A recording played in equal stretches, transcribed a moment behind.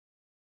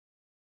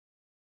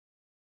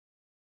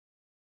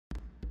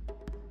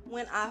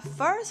When I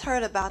first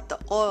heard about the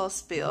oil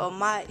spill,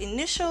 my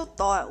initial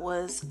thought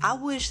was, I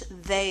wish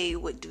they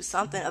would do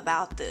something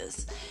about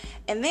this.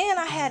 And then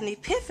I had an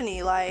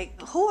epiphany,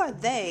 like, who are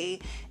they?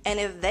 And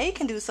if they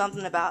can do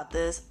something about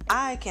this,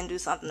 I can do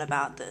something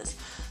about this.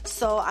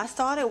 So I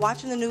started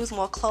watching the news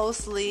more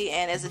closely,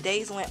 and as the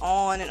days went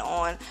on and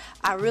on,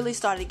 I really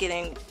started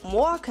getting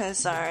more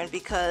concerned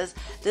because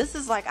this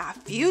is like our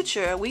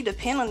future. We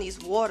depend on these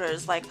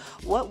waters. Like,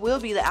 what will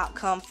be the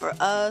outcome for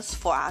us,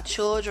 for our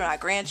children, our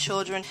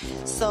grandchildren?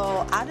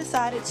 So I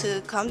decided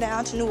to come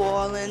down to New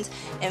Orleans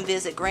and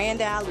visit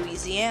Grand Isle,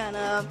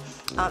 Louisiana,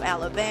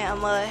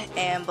 Alabama,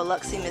 and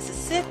Biloxi,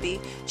 Mississippi,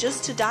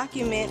 just to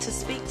document, to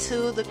speak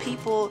to the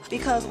people,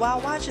 because while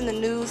watching the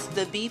news,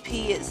 the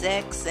BP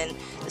execs and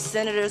the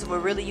senators were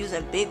really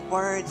using big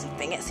words and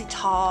fancy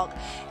talk,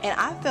 and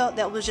I felt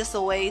that was just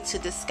a way to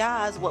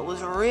disguise what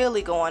was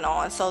really going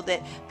on so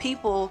that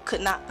people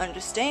could not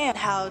understand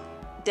how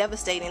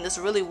devastating this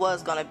really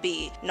was going to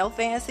be. No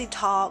fancy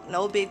talk,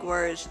 no big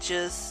words,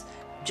 just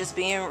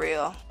being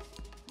real.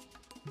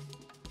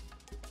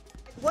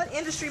 What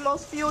industry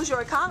most fuels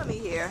your economy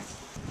here?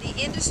 The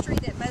industry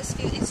that most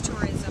fuels is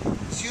tourism.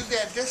 It's usually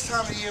at this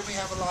time of year we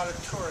have a lot of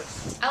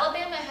tourists.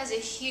 Alabama has a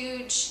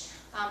huge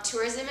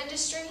tourism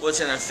industry. Well, it's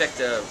going to affect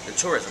the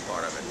tourism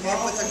part of it.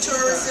 And with the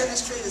tourist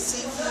industry, the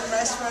seafood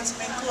restaurants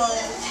have been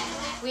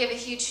closed. We have a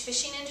huge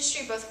fishing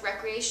industry, both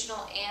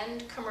recreational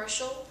and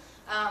commercial.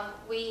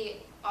 We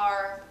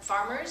are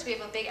farmers. We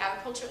have a big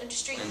agricultural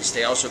industry. And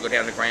they also go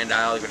down to Grand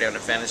Isle, they go down to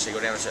Venice, they go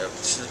down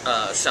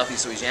to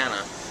southeast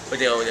Louisiana. But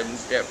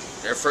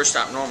their first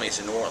stop normally is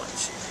in New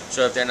Orleans.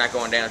 So if they're not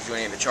going down to do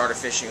any of the charter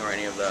fishing or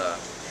any of the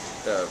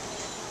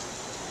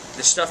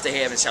stuff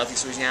they have in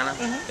southeast Louisiana,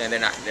 then they're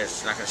not going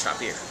to stop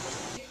here.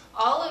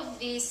 All of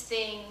these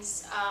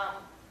things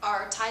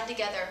are tied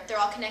together. They're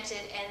all connected,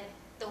 and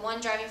the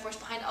one driving force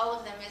behind all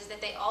of them is that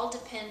they all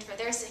depend for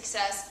their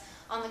success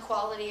on the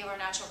quality of our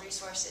natural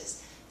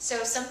resources.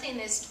 So something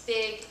as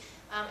big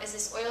as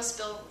this oil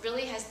spill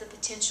really has the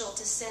potential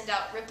to send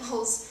out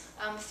ripples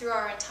through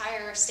our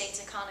entire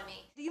state's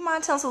economy. Do you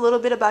mind telling us a little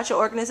bit about your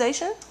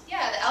organization?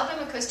 Yeah, the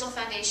Alabama Coastal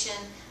Foundation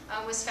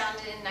was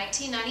founded in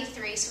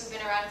 1993, so we've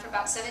been around for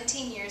about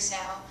 17 years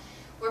now.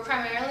 We're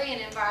primarily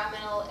an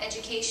environmental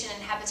education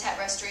and habitat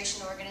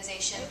restoration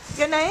organization.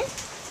 Your name?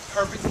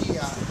 Herbert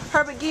Guillot.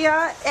 Herbert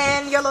Guillot,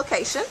 and your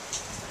location?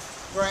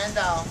 Grand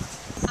Isle.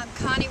 I'm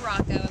Connie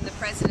Rocco. I'm the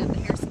president of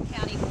the Harrison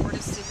County Board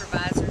of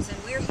Supervisors,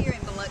 and we're here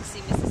in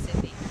Biloxi,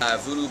 Mississippi.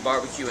 Voodoo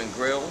Barbecue and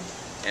Grill,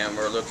 and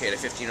we're located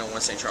at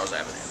 1501 St. Charles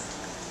Avenue.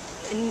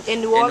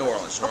 In New Orleans? In New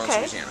Orleans, Okay.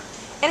 Louisiana.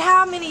 And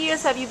how many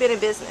years have you been in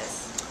business?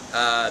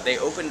 They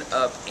opened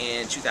up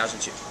in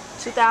 2002.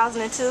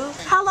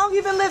 2002? How long have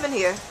you been living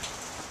here?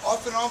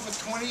 Off and on for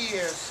 20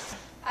 years.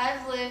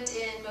 I've lived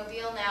in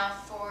Mobile now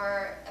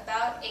for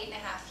about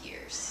 8.5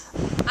 years.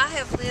 I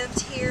have lived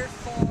here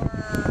for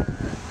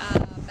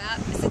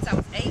since I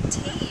was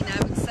 18, I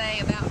would say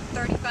about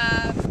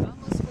 35,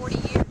 almost 40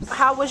 years.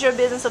 How was your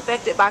business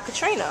affected by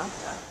Katrina?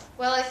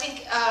 Well, I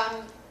think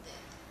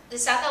the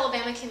South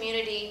Alabama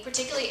community,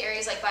 particularly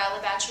areas like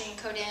Bayou-La-Batre and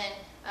Coden,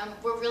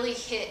 were really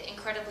hit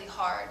incredibly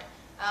hard.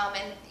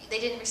 And they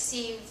didn't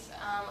receive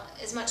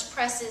as much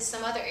press as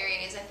some other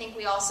areas. I think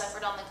we all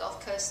suffered on the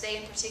Gulf Coast. They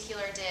in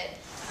particular did.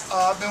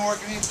 I've been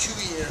working here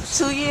 2 years.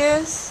 2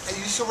 years? I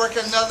used to work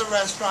at another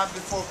restaurant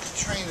before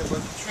Katrina,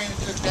 but Katrina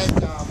took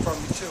that job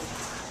from me too.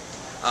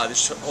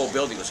 This whole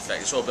building was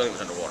affected. This whole building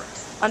was underwater.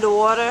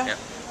 Underwater? Yep.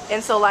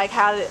 And so,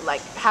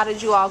 how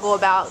did you all go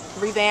about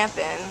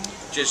revamping?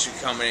 Just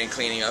coming in,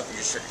 cleaning up, and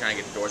just trying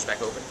to get the doors back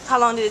open. How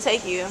long did it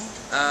take you?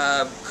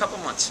 Couple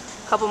months.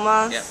 Couple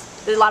months?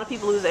 Yeah. Did a lot of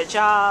people lose their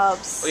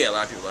jobs? Oh yeah, a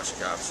lot of people lost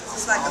their jobs.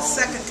 It's like a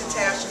second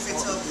catastrophe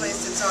to a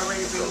place that's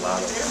already been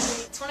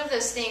lost. It's one of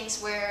those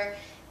things where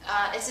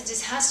it's a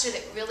disaster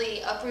that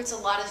really uproots a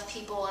lot of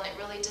people and it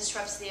really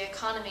disrupts the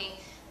economy.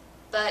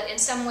 But in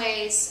some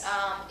ways,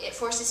 it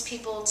forces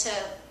people to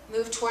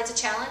move towards a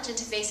challenge and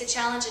to face a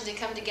challenge and to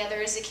come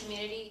together as a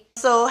community.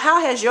 So how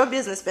has your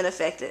business been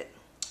affected?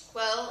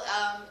 Well,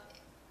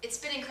 it's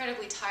been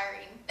incredibly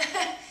tiring.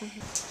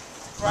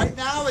 Right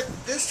now, at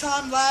this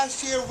time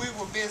last year, we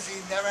were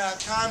busy. Never had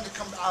time to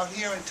come out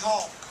here and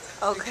talk.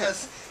 Okay.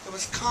 Because it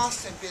was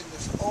constant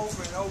business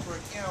over and over,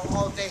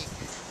 all day.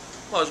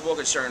 Well, I was more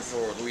concerned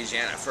for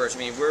Louisiana at first. I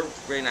mean, we're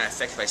really not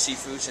affected by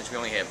seafood since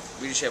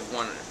we just have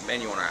one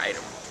menu on our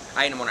item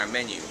on our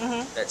menu.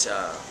 That's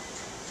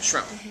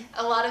shrimp.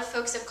 A lot of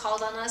folks have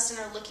called on us and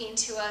are looking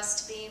to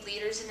us to be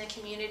leaders in the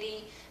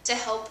community to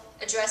help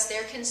address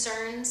their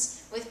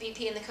concerns with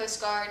BP and the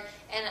Coast Guard,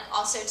 and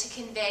also to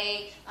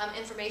convey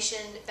information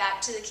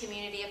back to the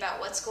community about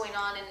what's going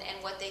on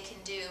and what they can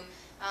do.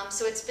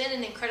 So it's been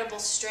an incredible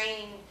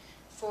strain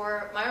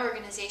for my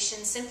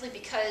organization simply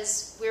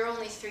because we're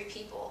only 3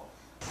 people.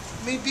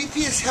 I mean, BP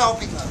is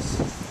helping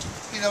us.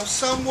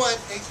 Somewhat,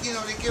 they're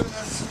giving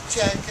us a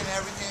check and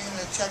everything, and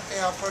the check to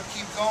help her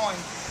keep going.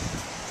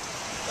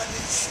 But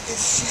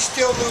she's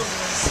still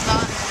losing.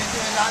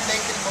 We're not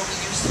making what we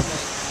used to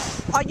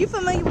make. Are you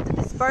familiar with the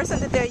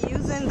dispersant that they're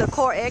using, the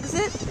core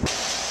exit?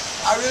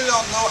 I really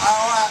don't know.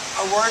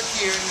 I work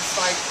here, and it's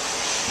like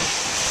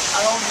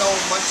I don't know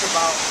much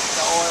about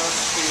the oil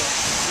spill,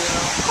 you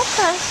know.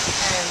 Okay.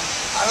 And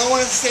I don't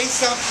want to say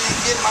something and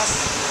get my,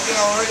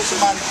 hurt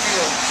somebody's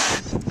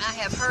feelings. I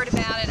have heard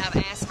about it. I've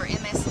asked for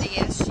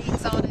MSDS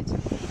sheets on it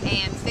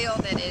and feel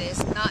that it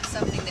is not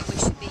something that we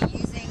should be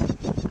using.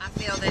 I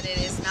feel that it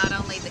is not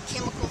only the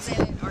chemicals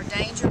in it are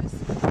dangerous,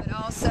 but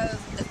also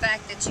the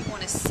fact that you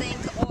want to sink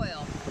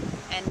oil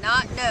and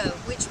not know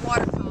which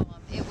water column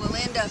it will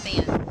end up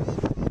in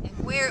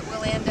and where it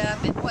will end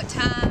up and what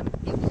time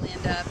it will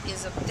end up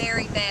is a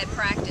very bad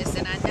practice,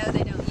 and I know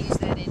they don't use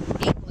that in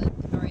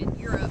England or in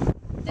Europe.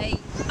 They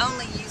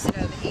only use it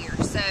over here.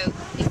 So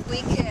if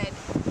we could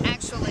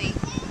actually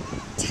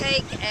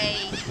take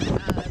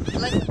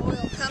let the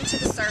oil come to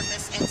the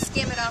surface and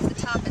skim it off the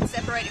top and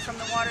separate it from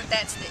the water,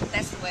 that's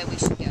the way we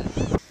should go.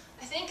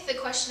 I think the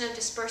question of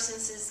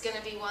dispersants is going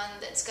to be one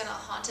that's going to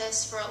haunt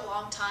us for a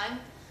long time.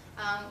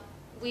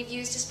 We've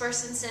used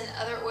dispersants in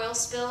other oil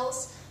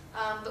spills,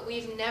 but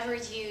we've never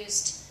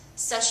used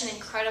such an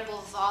incredible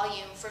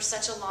volume for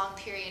such a long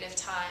period of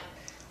time.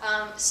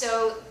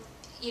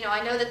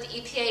 I know that the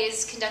EPA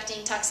is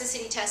conducting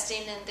toxicity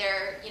testing, and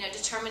they're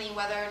determining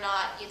whether or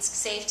not it's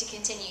safe to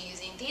continue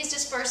using these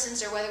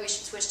dispersants or whether we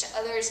should switch to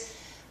others.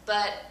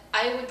 But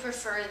I would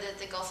prefer that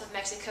the Gulf of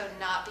Mexico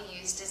not be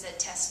used as a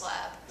test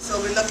lab. So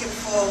we're looking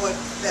forward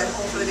that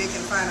hopefully they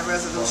can find a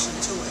resolution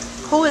to it.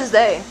 Who is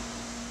they?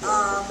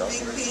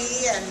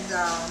 BP and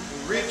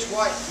Rich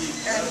white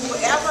people. and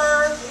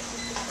whoever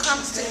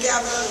comes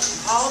together,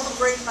 all the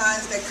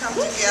grapevines that come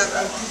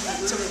together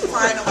to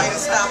find a way to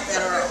stop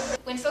that oil.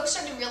 When folks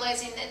started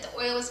realizing that the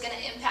oil was going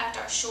to impact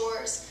our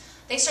shores,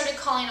 they started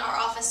calling our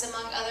office,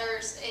 among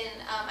others, in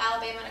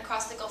Alabama and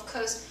across the Gulf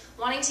Coast,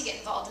 wanting to get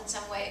involved in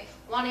some way,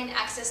 wanting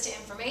access to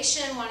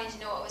information, wanting to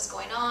know what was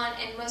going on,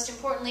 and most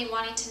importantly,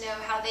 wanting to know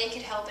how they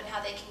could help and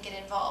how they can get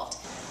involved.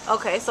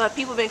 Okay, so have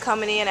people been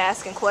coming in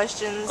asking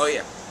questions? Oh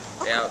yeah.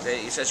 Yeah,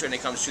 especially when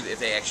it comes to if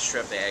they ask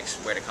strip, they ask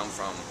where to come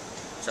from,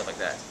 stuff like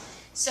that.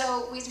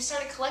 So we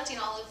started collecting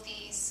all of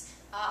this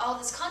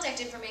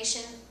contact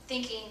information,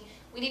 thinking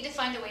we need to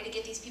find a way to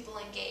get these people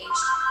engaged.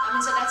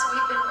 And so that's what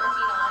we've been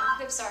working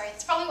on. Oops, sorry,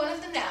 it's probably one of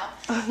them now.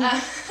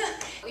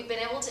 We've been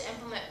able to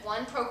implement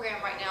one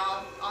program right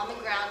now on the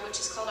ground, which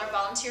is called our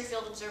Volunteer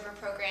Field Observer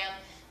Program.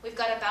 We've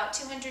got about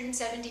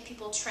 270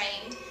 people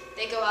trained.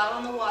 They go out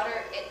on the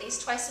water at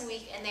least twice a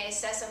week, and they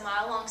assess a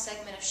mile-long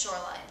segment of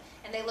shoreline.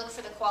 And they look for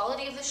the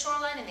quality of the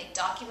shoreline, and they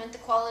document the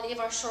quality of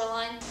our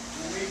shoreline.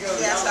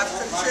 Yes, I've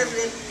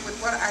contributed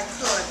with what I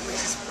could, which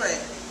is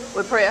prayer.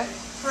 With prayer?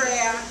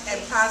 Prayer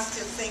and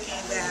positive thinking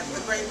that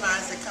the great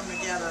minds that come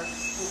together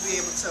will be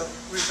able to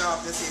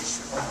resolve this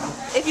issue.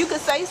 If you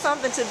could say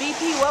something to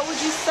BP, what would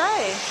you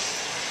say?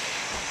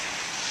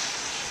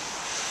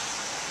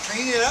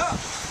 Clean it up.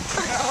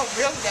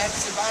 Really,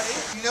 that's about it.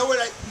 You know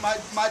what?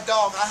 My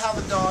dog, I have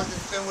a dog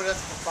that's been with us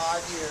for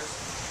 5 years,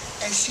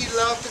 and she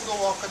loves to go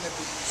walk on the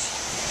beach.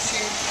 She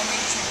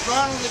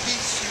run on the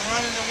beach, she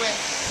run in the wind.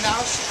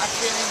 Now I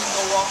can't even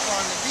go walk her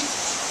on the beach.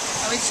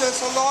 So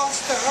it's a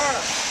loss to her.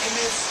 And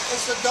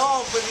it's a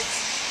dog, but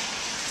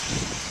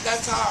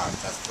that's ours.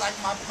 That's like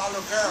my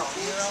little girl,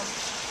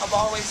 I've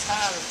always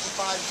had her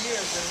for 5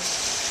 years, and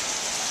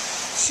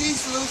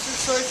she's losing,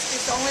 so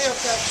it only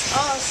affects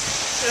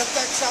us. It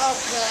affects our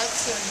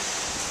pets and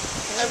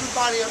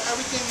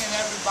everything and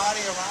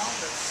everybody around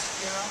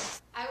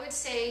us, I would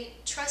say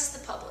trust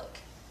the public.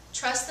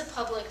 Trust the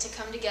public to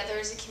come together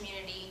as a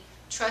community.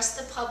 Trust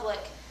the public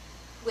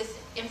with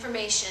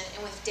information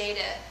and with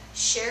data.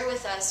 Share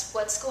with us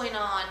what's going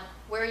on,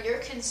 where your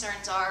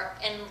concerns are,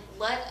 and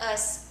let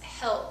us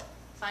help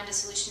find a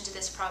solution to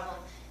this problem.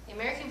 The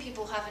American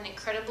people have an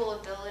incredible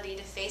ability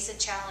to face a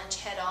challenge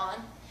head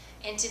on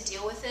and to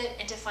deal with it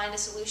and to find a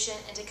solution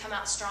and to come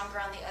out stronger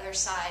on the other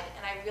side.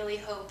 And I really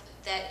hope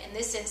that in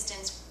this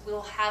instance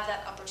we'll have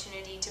that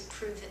opportunity to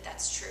prove that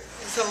that's true.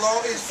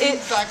 It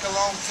seems like a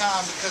long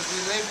time because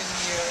we live in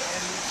here and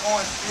we're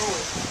going through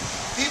it.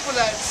 People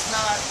that's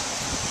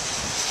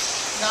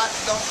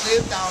don't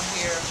live down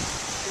here,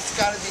 it's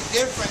got to be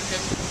different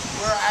than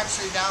we're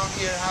actually down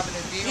here having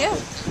to deal with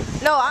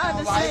it. No, I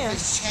understand.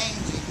 Life is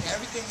changing.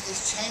 Everything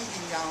is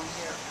changing down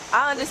here.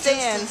 I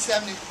understand. Just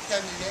in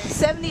 70 days.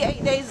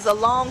 78 days is a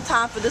long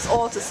time for this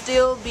oil to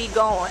still be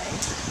going.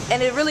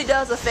 And it really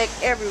does affect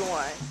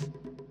everyone.